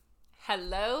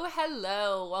Hello,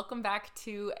 hello. Welcome back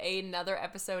to another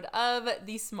episode of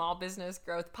the Small Business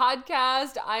Growth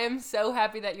Podcast. I am so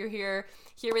happy that you're here.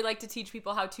 Here we like to teach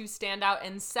people how to stand out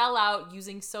and sell out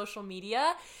using social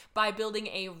media by building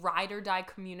a ride or die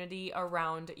community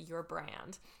around your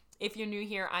brand. If you're new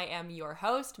here, I am your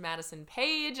host, Madison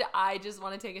Page. I just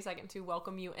want to take a second to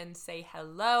welcome you and say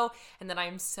hello, and that I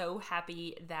am so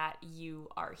happy that you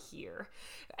are here.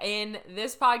 In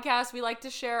this podcast, we like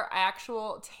to share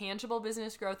actual, tangible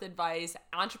business growth advice,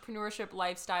 entrepreneurship,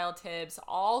 lifestyle tips,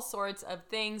 all sorts of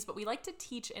things, but we like to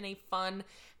teach in a fun,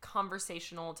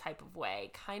 conversational type of way,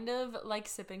 kind of like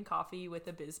sipping coffee with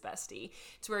a biz bestie.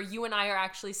 It's where you and I are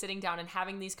actually sitting down and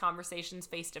having these conversations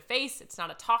face to face. It's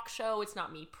not a talk show. It's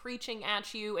not me preaching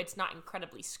at you. It's not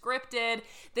incredibly scripted.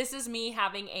 This is me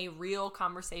having a real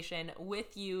conversation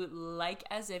with you, like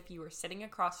as if you were sitting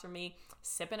across from me,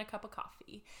 sipping a cup of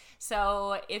coffee.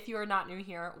 So if you are not new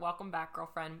here, welcome back,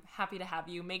 girlfriend. Happy to have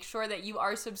you. Make sure that you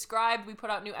are subscribed. We put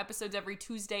out new episodes every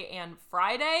Tuesday and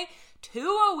Friday, 2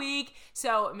 a week.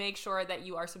 So make sure that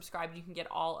you are subscribed. You can get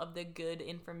all of the good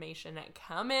information that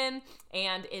come in,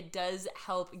 and it does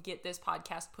help get this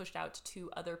podcast pushed out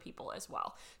to other people as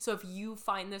well. So if you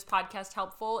find this podcast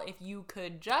helpful, if you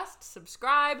could just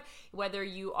subscribe, whether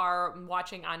you are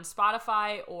watching on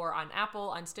Spotify or on Apple,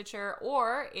 on Stitcher,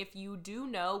 or if you do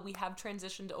know, we have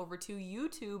transitioned over to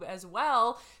YouTube as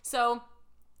well. So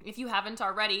if you haven't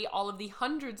already, all of the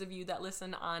hundreds of you that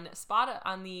listen on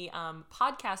the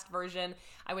podcast version,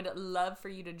 I would love for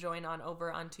you to join on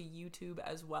over onto YouTube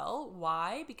as well.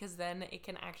 Why? Because then it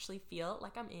can actually feel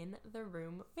like I'm in the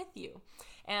room with you.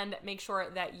 And make sure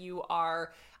that you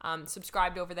are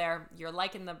subscribed over there, you're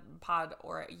liking the pod,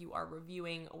 or you are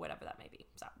reviewing, whatever that may be.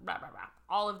 So,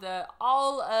 all of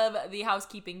the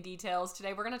housekeeping details.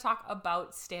 Today, we're going to talk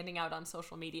about standing out on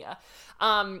social media.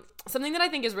 Something that I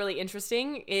think is really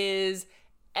interesting is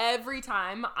every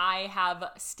time I have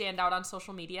stand out on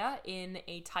social media in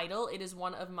a title, it is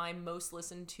one of my most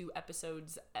listened to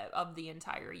episodes of the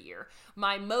entire year.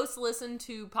 My most listened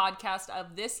to podcast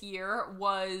of this year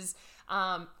was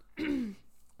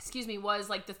was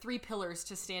like the 3 pillars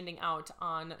to standing out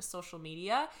on social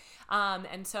media.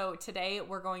 And so today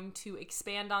we're going to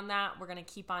expand on that. We're going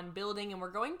to keep on building, and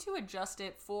we're going to adjust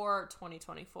it for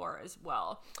 2024 as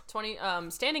well.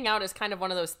 Standing out is kind of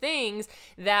one of those things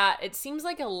that it seems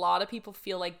like a lot of people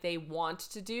feel like they want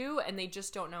to do, and they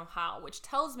just don't know how, which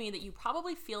tells me that you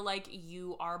probably feel like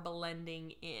you are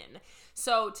blending in.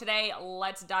 So today,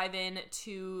 let's dive in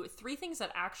to 3 things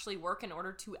that actually work in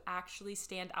order to actually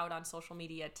stand out on social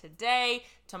media today,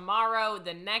 tomorrow,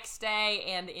 the next day,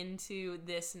 and into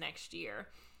this next year.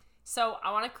 So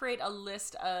I want to create a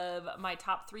list of my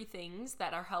top 3 things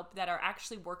that are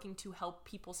actually working to help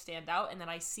people stand out, and that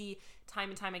I see time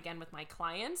and time again with my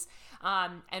clients,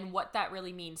 and what that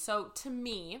really means. So to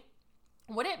me,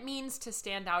 what it means to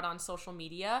stand out on social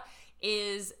media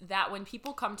is that when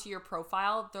people come to your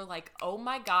profile, they're like, oh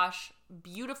my gosh,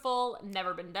 beautiful,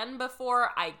 never been done before,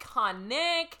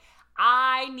 iconic,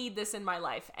 I need this in my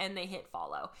life, and they hit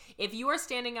follow. If you are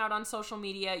standing out on social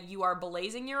media, you are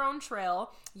blazing your own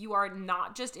trail. You are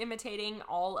not just imitating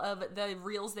all of the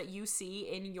reels that you see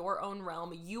in your own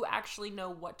realm. You actually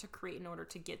know what to create in order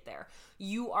to get there.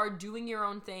 You are doing your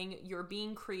own thing. You're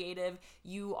being creative.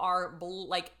 You are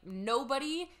like,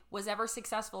 nobody was ever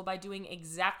successful by doing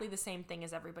exactly the same thing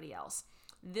as everybody else.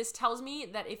 This tells me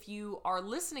that if you are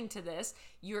listening to this,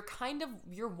 you're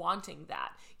wanting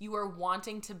that. You are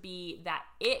wanting to be that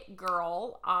it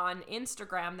girl on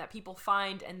Instagram that people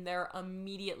find and they're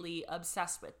immediately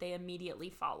obsessed with. They immediately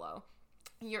follow.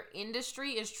 Your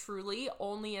industry is truly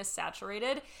only as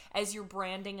saturated as your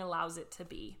branding allows it to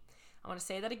be. I want to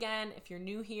say that again. If you're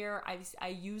new here, I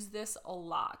use this a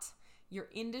lot. Your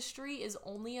industry is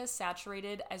only as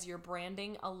saturated as your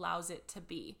branding allows it to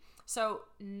be. So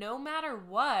no matter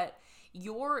what,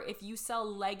 if you sell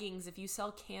leggings, if you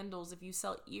sell candles, if you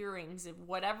sell earrings, if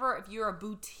you're a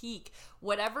boutique,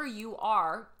 whatever you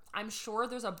are, I'm sure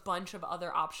there's a bunch of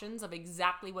other options of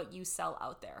exactly what you sell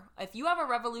out there. If you have a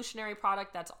revolutionary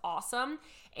product, that's awesome.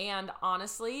 And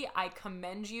honestly, I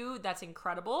commend you. That's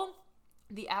incredible.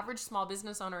 The average small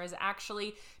business owner is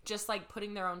actually just like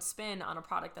putting their own spin on a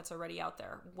product that's already out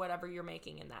there, whatever you're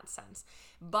making in that sense.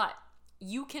 But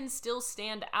you can still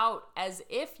stand out as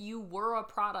if you were a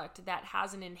product that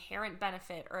has an inherent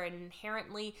benefit or an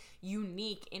inherently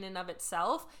unique in and of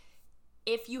itself.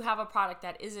 If you have a product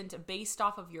that isn't based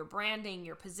off of your branding,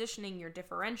 your positioning, your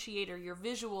differentiator, your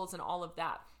visuals, and all of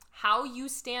that, how you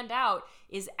stand out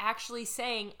is actually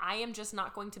saying, I am just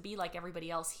not going to be like everybody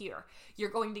else here.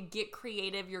 You're going to get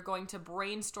creative. You're going to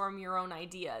brainstorm your own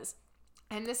ideas.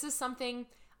 And this is something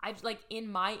I like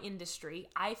in my industry,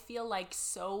 I feel like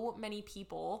so many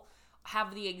people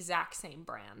have the exact same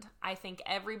brand. I think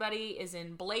everybody is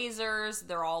in blazers.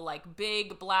 They're all like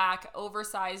big, black,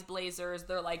 oversized blazers.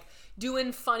 They're like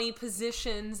doing funny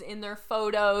positions in their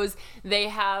photos. They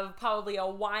have probably a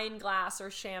wine glass or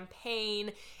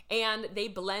champagne, and they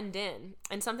blend in.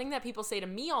 And something that people say to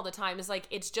me all the time is like,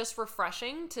 it's just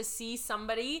refreshing to see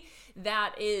somebody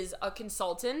that is a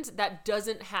consultant that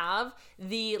doesn't have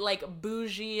the like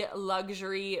bougie,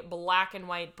 luxury, black and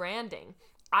white branding.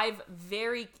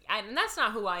 And that's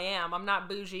not who I am. I'm not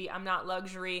bougie. I'm not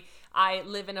luxury. I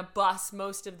live in a bus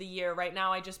most of the year. Right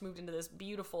now, I just moved into this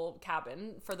beautiful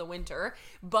cabin for the winter,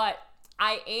 but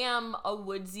I am a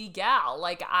woodsy gal.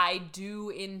 Like, I do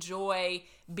enjoy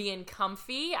being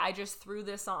comfy. I just threw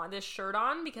this shirt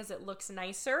on because it looks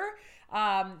nicer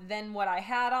than what I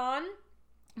had on.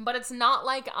 But it's not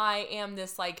like I am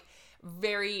this like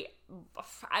very,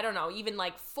 I don't know, even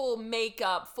like full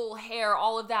makeup, full hair,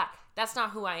 all of that. That's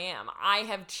not who I am. I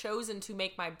have chosen to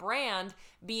make my brand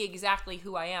be exactly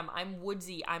who I am. I'm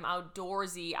woodsy. I'm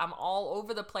outdoorsy. I'm all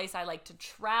over the place. I like to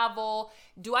travel.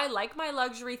 Do I like my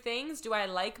luxury things? Do I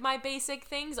like my basic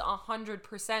things?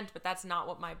 100%, but that's not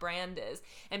what my brand is.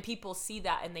 And people see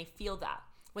that and they feel that.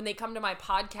 When they come to my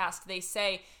podcast, they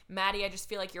say, Maddie, I just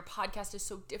feel like your podcast is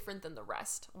so different than the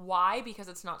rest. Why? Because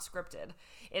it's not scripted.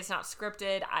 It's not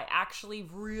scripted. I actually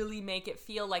really make it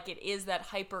feel like it is that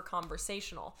hyper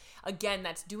conversational. Again,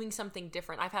 that's doing something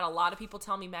different. I've had a lot of people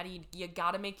tell me, Maddie, you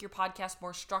got to make your podcast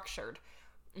more structured.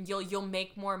 You'll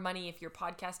make more money if your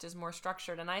podcast is more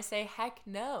structured. And I say, heck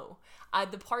no.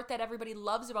 The part that everybody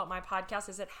loves about my podcast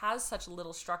is it has such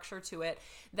little structure to it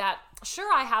that sure,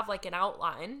 I have like an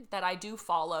outline that I do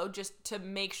follow just to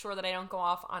make sure that I don't go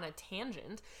off on a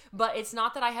tangent, but it's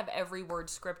not that I have every word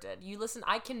scripted. You listen,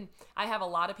 I have a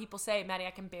lot of people say, Maddie,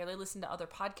 I can barely listen to other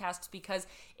podcasts because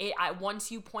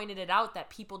once you pointed it out that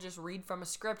people just read from a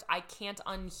script, I can't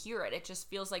unhear it. It just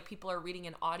feels like people are reading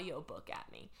an audiobook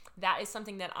at me. That is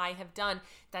something that I have done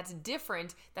that's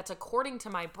different, that's according to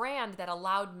my brand, that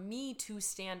allowed me to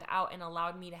stand out and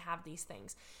allowed me to have these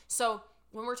things. So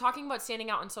when we're talking about standing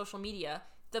out on social media,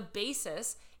 the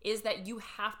basis is that you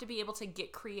have to be able to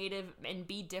get creative and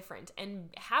be different and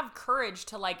have courage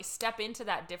to like step into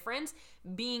that difference,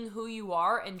 being who you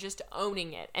are and just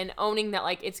owning it and owning that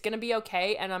like it's going to be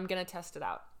okay and I'm going to test it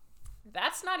out.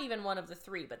 That's not even one of the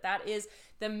three, but that is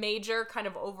the major kind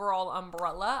of overall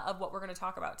umbrella of what we're going to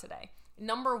talk about today.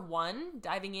 Number one,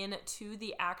 diving into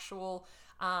the actual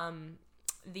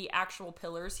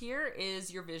pillars here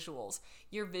is your visuals.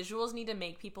 Your visuals need to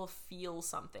make people feel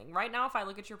something. Right now, if I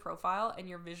look at your profile and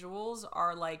your visuals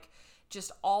are like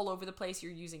just all over the place,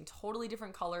 you're using totally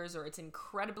different colors or it's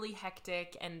incredibly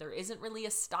hectic and there isn't really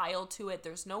a style to it.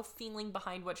 There's no feeling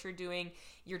behind what you're doing.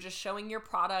 You're just showing your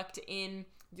product in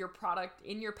your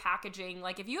packaging.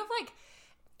 Like if you have like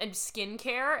and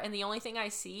skincare and the only thing I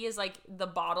see is like the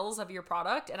bottles of your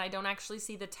product and I don't actually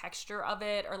see the texture of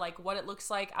it or like what it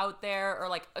looks like out there or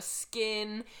like a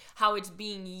skin, how it's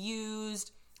being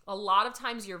used. A lot of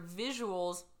times your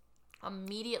visuals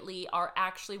immediately are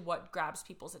actually what grabs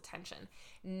people's attention.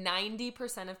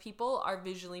 90% of people are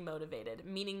visually motivated,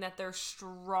 meaning that their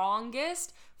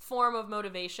strongest form of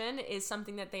motivation is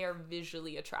something that they are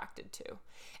visually attracted to.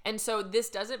 And so this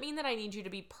doesn't mean that I need you to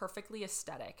be perfectly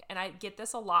aesthetic. And I get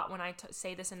this a lot when I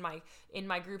say this in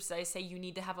my groups. I say you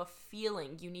need to have a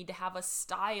feeling, you need to have a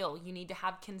style, you need to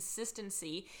have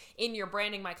consistency in your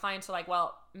branding. My clients are like,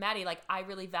 well, Maddie, like I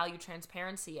really value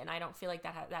transparency and I don't feel like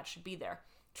that should be there.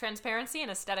 Transparency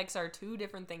and aesthetics are two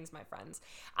different things, my friends.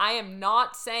 I am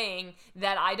not saying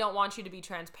that I don't want you to be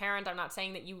transparent. I'm not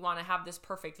saying that you want to have this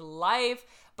perfect life,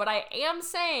 but I am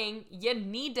saying you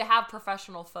need to have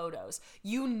professional photos.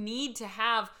 You need to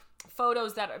have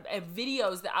photos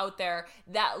videos that out there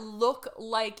that look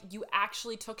like you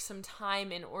actually took some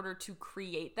time in order to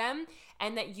create them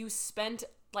and that you spent,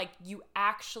 like you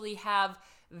actually have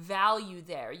value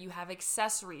there. You have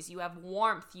accessories, you have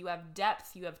warmth, you have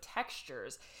depth, you have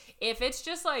textures. If it's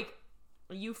just like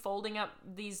you folding up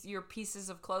your pieces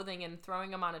of clothing and throwing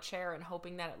them on a chair and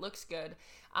hoping that it looks good,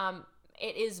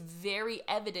 it is very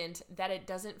evident that it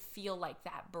doesn't feel like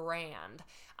that brand.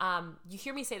 You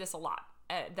hear me say this a lot.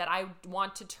 That I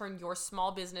want to turn your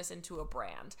small business into a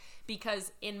brand,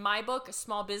 because in my book,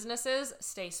 small businesses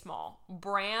stay small.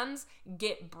 Brands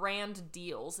get brand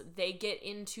deals. They get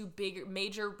into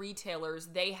major retailers.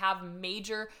 They have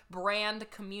major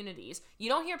brand communities. You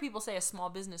don't hear people say a small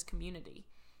business community.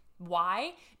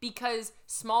 Why? Because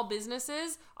small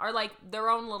businesses are like their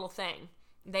own little thing.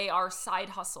 They are side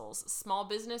hustles. Small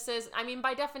businesses, I mean,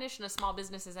 by definition, a small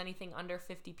business is anything under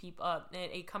 50 people,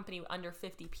 a company under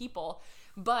 50 people.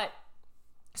 But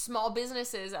small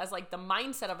businesses, as like the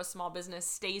mindset of a small business,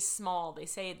 stays small. They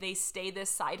stay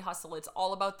this side hustle. It's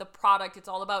all about the product. It's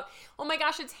all about, oh my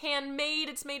gosh, it's handmade.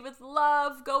 It's made with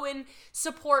love. Go and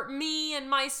support me and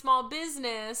my small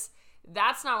business.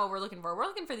 That's not what we're looking for. We're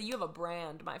looking for you have a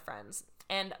brand, my friends.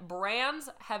 And brands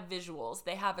have visuals,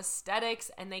 they have aesthetics,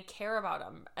 and they care about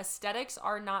them. Aesthetics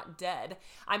are not dead.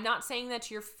 I'm not saying that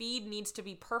your feed needs to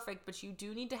be perfect, but you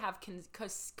do need to have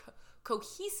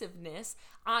cohesiveness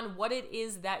on what it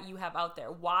is that you have out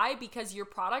there. Why? Because your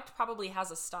product probably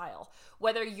has a style.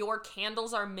 Whether your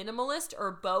candles are minimalist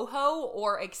or boho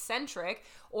or eccentric,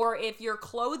 or if your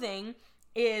clothing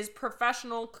is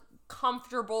professional,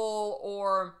 comfortable,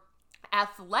 or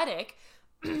athletic,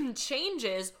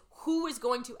 changes who is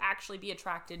going to actually be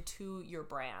attracted to your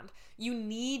brand. You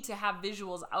need to have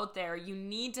visuals out there. You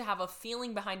need to have a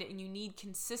feeling behind it, and you need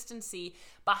consistency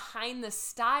behind the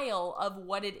style of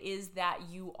what it is that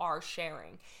you are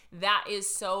sharing. That is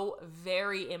so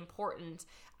very important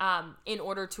in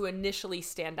order to initially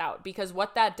stand out, because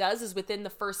what that does is within the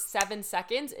first 7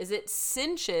 seconds is it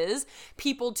cinches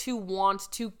people to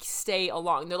want to stay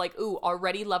along. They're like, ooh,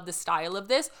 already love the style of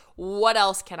this. What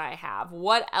else can I have?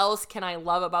 What else can I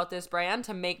love about this brand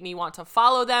to make me want to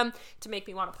follow them, to make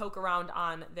me want to poke around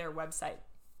on their website?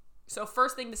 So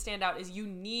first thing to stand out is you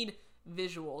need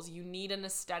visuals, you need an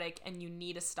aesthetic, and you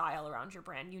need a style around your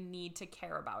brand. You need to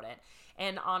care about it.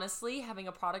 And honestly, having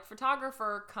a product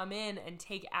photographer come in and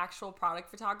take actual product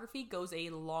photography goes a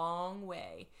long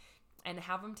way. And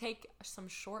have them take some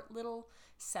short little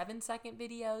 7-second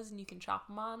videos, and you can chop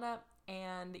them on up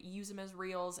and use them as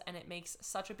reels, and it makes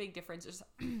such a big difference just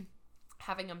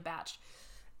having them batched.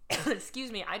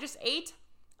 Excuse me, I just ate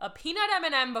a peanut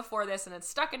M&M before this, and it's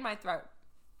stuck in my throat.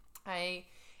 I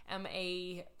am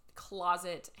a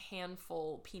closet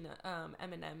handful peanut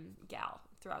M&M gal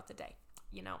throughout the day.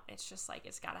 You know, it's just like,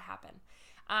 it's got to happen.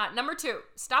 Number 2,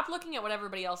 stop looking at what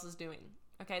everybody else is doing.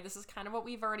 Okay, this is kind of what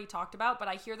we've already talked about, but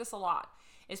I hear this a lot,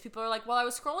 is people are like, well, I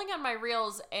was scrolling on my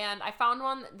reels and I found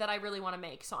one that I really want to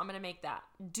make, so I'm going to make that.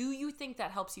 Do you think that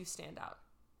helps you stand out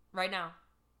right now?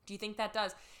 Do you think that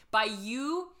does? By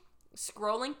you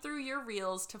scrolling through your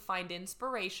reels to find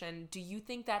inspiration, do you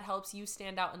think that helps you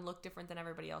stand out and look different than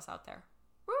everybody else out there?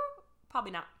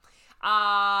 Probably not.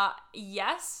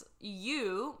 Yes,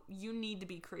 you need to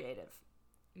be creative.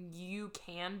 You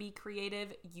can be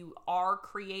creative, you are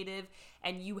creative,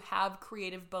 and you have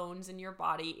creative bones in your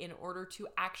body in order to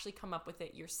actually come up with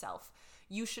it yourself.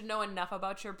 You should know enough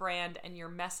about your brand and your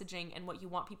messaging and what you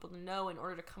want people to know in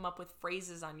order to come up with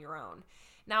phrases on your own.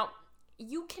 Now,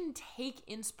 you can take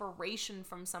inspiration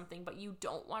from something, but you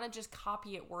don't want to just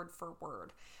copy it word for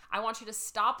word. I want you to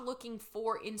stop looking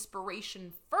for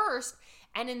inspiration first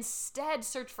and instead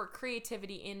search for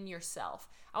creativity in yourself.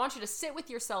 I want you to sit with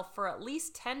yourself for at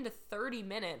least 10 to 30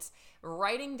 minutes,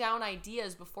 writing down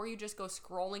ideas before you just go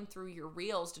scrolling through your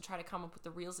reels to try to come up with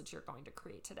the reels that you're going to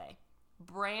create today.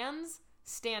 Brands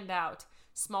stand out.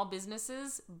 Small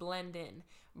businesses blend in.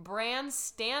 Brands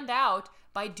stand out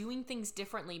by doing things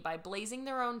differently, by blazing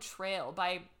their own trail,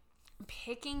 by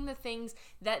picking the things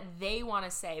that they want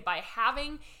to say, by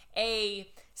having a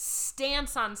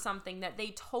stance on something that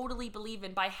they totally believe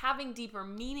in, by having deeper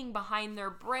meaning behind their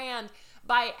brand,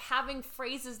 by having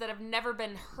phrases that have never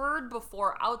been heard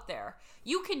before out there.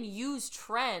 You can use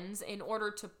trends in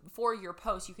order for your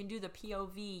post. You can do the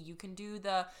POV, you can do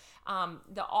the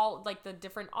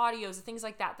different audios, things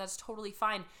like that. That's totally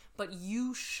fine. But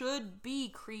you should be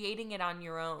creating it on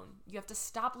your own. You have to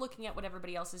stop looking at what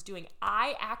everybody else is doing.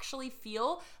 I actually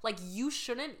feel like you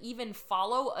shouldn't even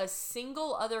follow a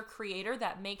single other creator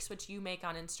that makes what you make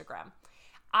on Instagram.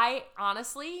 I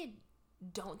honestly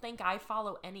don't think I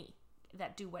follow any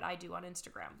that do what I do on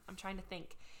Instagram. I'm trying to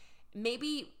think.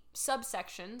 Maybe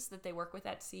subsections that they work with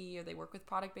Etsy or they work with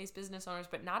product-based business owners,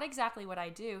 but not exactly what I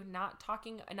do. Not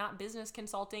business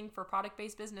consulting for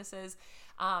product-based businesses.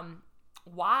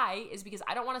 Why? Is because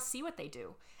I don't want to see what they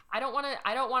do. I don't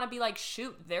want to be like,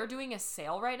 shoot, they're doing a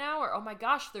sale right now, or oh my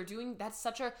gosh,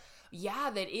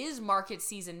 that is market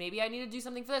season. Maybe I need to do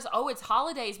something for this. Oh, it's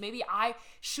holidays. Maybe am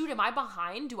I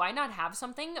behind? Do I not have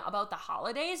something about the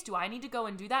holidays? Do I need to go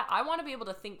and do that? I want to be able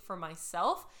to think for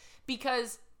myself,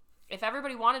 because if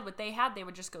everybody wanted what they had, they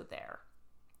would just go there.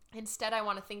 Instead, I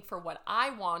want to think for what I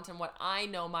want and what I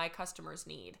know my customers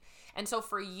need. And so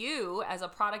for you, as a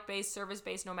product-based,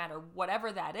 service-based, no matter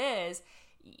whatever that is,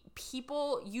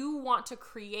 you want to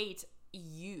create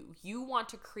you. You want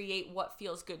to create what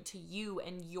feels good to you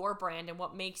and your brand and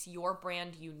what makes your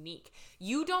brand unique.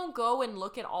 You don't go and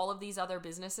look at all of these other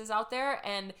businesses out there,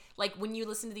 and like when you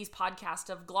listen to these podcasts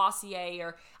of Glossier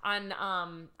or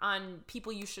on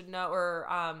people you should know, or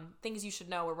things you should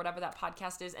know, or whatever that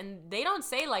podcast is, and they don't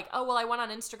say like, oh well, I went on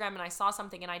Instagram and I saw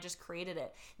something and I just created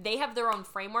it. They have their own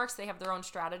frameworks, they have their own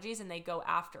strategies, and they go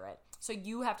after it. So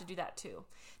you have to do that too.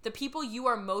 The people you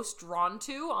are most drawn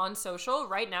to on social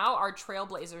right now are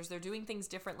trailblazers. They're doing things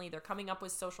differently. They're coming up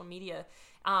with social media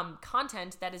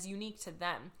content that is unique to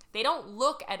them. They don't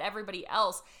look at everybody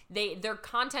else. Their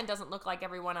content doesn't look like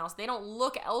everyone else. They don't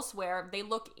look elsewhere. They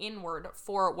look inward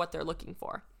for what they're looking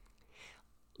for.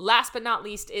 Last but not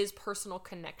least is personal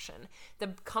connection. The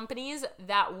companies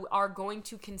that are going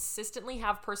to consistently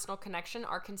have personal connection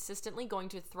are consistently going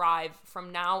to thrive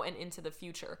from now and into the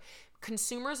future.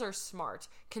 Consumers are smart.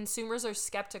 Consumers are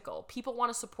skeptical. People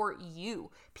want to support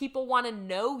you. People want to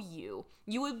know you.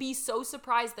 You would be so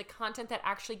surprised the content that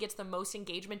actually gets the most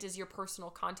engagement is your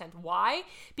personal content. Why?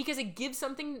 Because it gives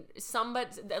somebody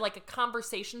like a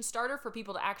conversation starter for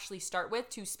people to actually start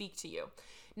with to speak to you.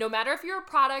 No matter if you're a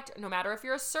product, no matter if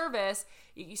you're a service,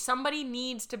 somebody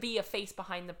needs to be a face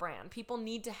behind the brand. People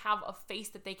need to have a face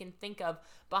that they can think of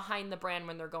behind the brand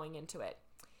when they're going into it.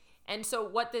 And so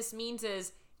what this means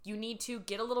is you need to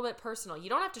get a little bit personal. You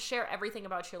don't have to share everything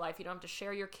about your life. You don't have to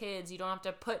share your kids. You don't have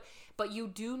to but you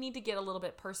do need to get a little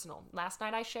bit personal. Last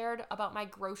night I shared about my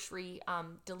grocery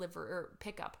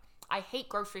pickup. I hate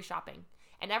grocery shopping.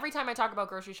 And every time I talk about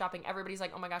grocery shopping, everybody's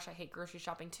like, oh my gosh, I hate grocery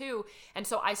shopping too. And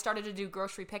so I started to do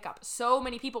grocery pickup. So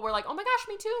many people were like, oh my gosh,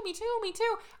 me too, me too, me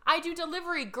too. I do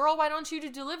delivery. Girl, why don't you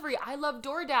do delivery? I love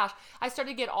DoorDash. I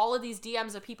started to get all of these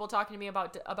DMs of people talking to me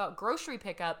about grocery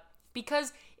pickup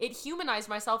because it humanized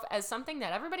myself as something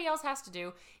that everybody else has to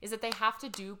do, is that they have to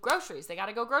do groceries. They got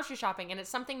to go grocery shopping. And it's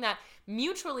something that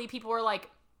mutually people were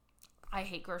like, I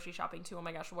hate grocery shopping too. Oh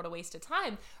my gosh, what a waste of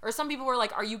time. Or some people were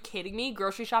like, are you kidding me?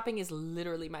 Grocery shopping is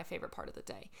literally my favorite part of the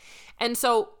day. And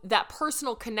so that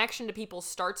personal connection to people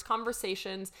starts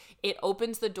conversations. It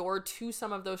opens the door to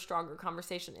some of those stronger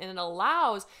conversations, and it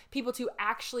allows people to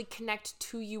actually connect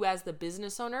to you as the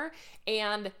business owner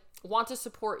and want to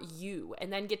support you,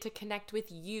 and then get to connect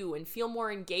with you and feel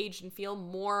more engaged and feel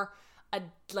more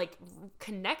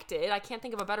connected. I can't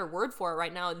think of a better word for it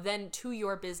right now than to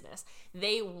your business.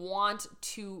 They want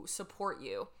to support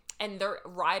you, and they're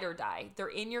ride or die. They're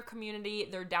in your community.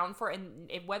 They're down for it. And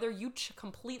whether you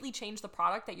completely change the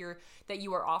product that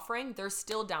you are offering, they're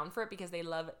still down for it because they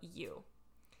love you.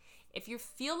 If you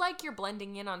feel like you're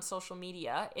blending in on social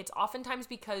media, it's oftentimes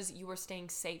because you are staying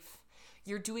safe.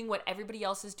 You're doing what everybody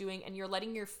else is doing, and you're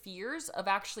letting your fears of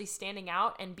actually standing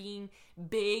out and being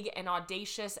big and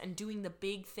audacious and doing the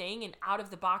big thing and out of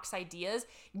the box ideas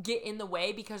get in the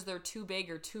way because they're too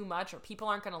big or too much, or people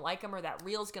aren't going to like them, or that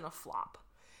reel's going to flop.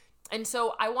 And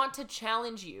so I want to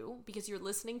challenge you, because you're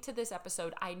listening to this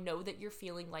episode. I know that you're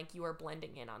feeling like you are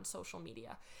blending in on social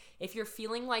media. If you're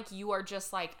feeling like you are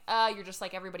just like, you're just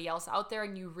like everybody else out there,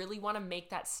 and you really want to make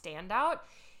that stand out,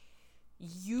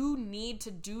 you need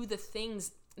to do the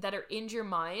things that are in your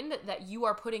mind that you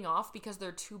are putting off because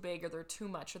they're too big or they're too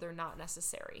much or they're not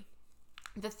necessary.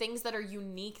 The things that are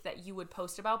unique that you would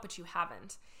post about, but you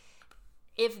haven't.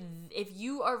 If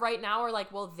you are right now are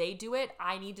like, well, they do it,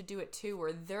 I need to do it too,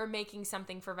 or they're making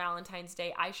something for Valentine's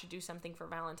Day, I should do something for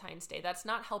Valentine's Day. That's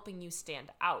not helping you stand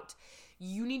out.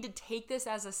 You need to take this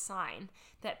as a sign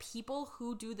that people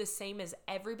who do the same as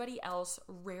everybody else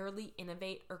rarely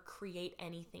innovate or create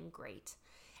anything great.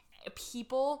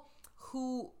 People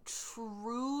who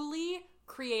truly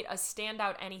create a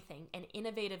standout anything, an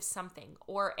innovative something,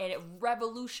 or a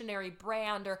revolutionary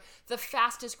brand, or the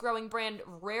fastest growing brand,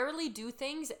 rarely do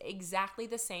things exactly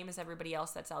the same as everybody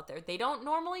else that's out there. They don't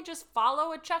normally just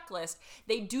follow a checklist.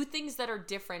 They do things that are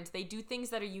different. They do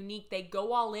things that are unique. They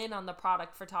go all in on the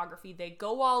product photography. They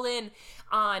go all in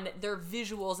on their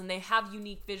visuals, and they have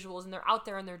unique visuals, and they're out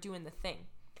there and they're doing the thing.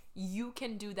 You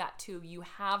can do that too. You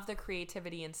have the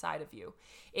creativity inside of you.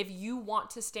 If you want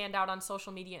to stand out on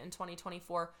social media in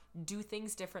 2024, do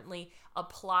things differently,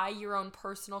 apply your own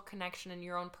personal connection and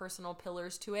your own personal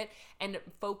pillars to it, and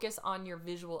focus on your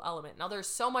visual element. Now, there's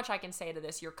so much I can say to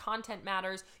this. Your content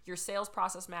matters, your sales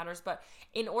process matters, but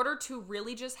in order to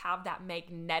really just have that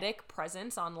magnetic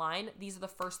presence online, these are the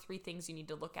first three things you need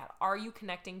to look at. Are you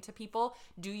connecting to people?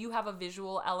 Do you have a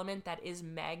visual element that is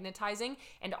magnetizing?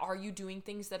 And are you doing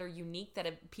things that are unique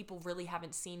that people really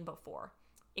haven't seen before?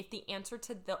 If the answer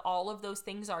to all of those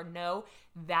things are no,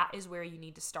 that is where you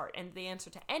need to start. And the answer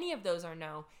to any of those are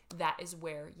no, that is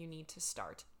where you need to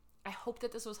start. I hope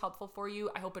that this was helpful for you.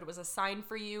 I hope it was a sign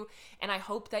for you. And I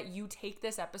hope that you take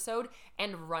this episode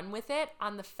and run with it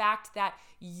on the fact that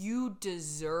you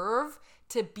deserve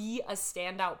to be a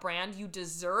standout brand. You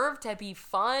deserve to be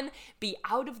fun, be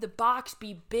out of the box,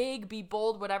 be big, be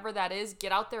bold, whatever that is.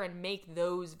 Get out there and make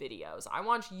those videos. I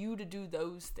want you to do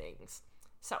those things.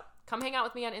 So come hang out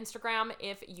with me on Instagram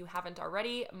if you haven't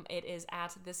already. It is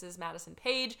at This Is Madison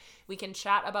Page. We can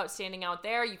chat about standing out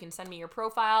there. You can send me your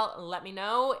profile, let me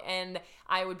know, and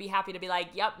I would be happy to be like,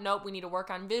 yep, nope, we need to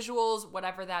work on visuals,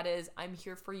 whatever that is. I'm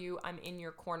here for you. I'm in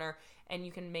your corner, and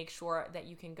you can make sure that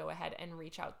you can go ahead and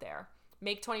reach out there.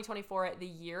 Make 2024 the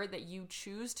year that you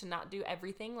choose to not do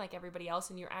everything like everybody else,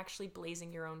 and you're actually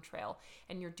blazing your own trail,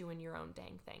 and you're doing your own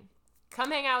dang thing.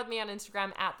 Come hang out with me on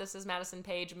Instagram at This Is Madison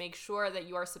Page. Make sure that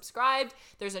you are subscribed.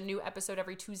 There's a new episode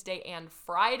every Tuesday and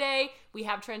Friday. We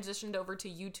have transitioned over to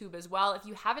YouTube as well. If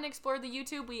you haven't explored the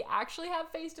YouTube, we actually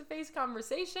have face-to-face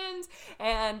conversations,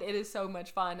 and it is so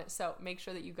much fun. So make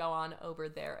sure that you go on over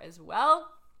there as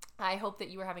well. I hope that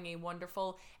you are having a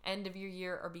wonderful end of your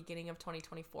year or beginning of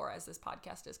 2024 as this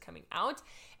podcast is coming out,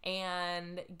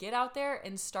 and get out there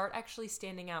and start actually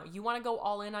standing out. You want to go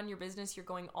all in on your business. You're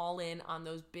going all in on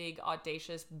those big,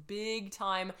 audacious, big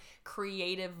time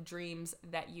creative dreams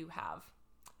that you have.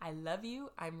 I love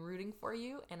you. I'm rooting for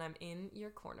you, and I'm in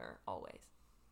your corner always.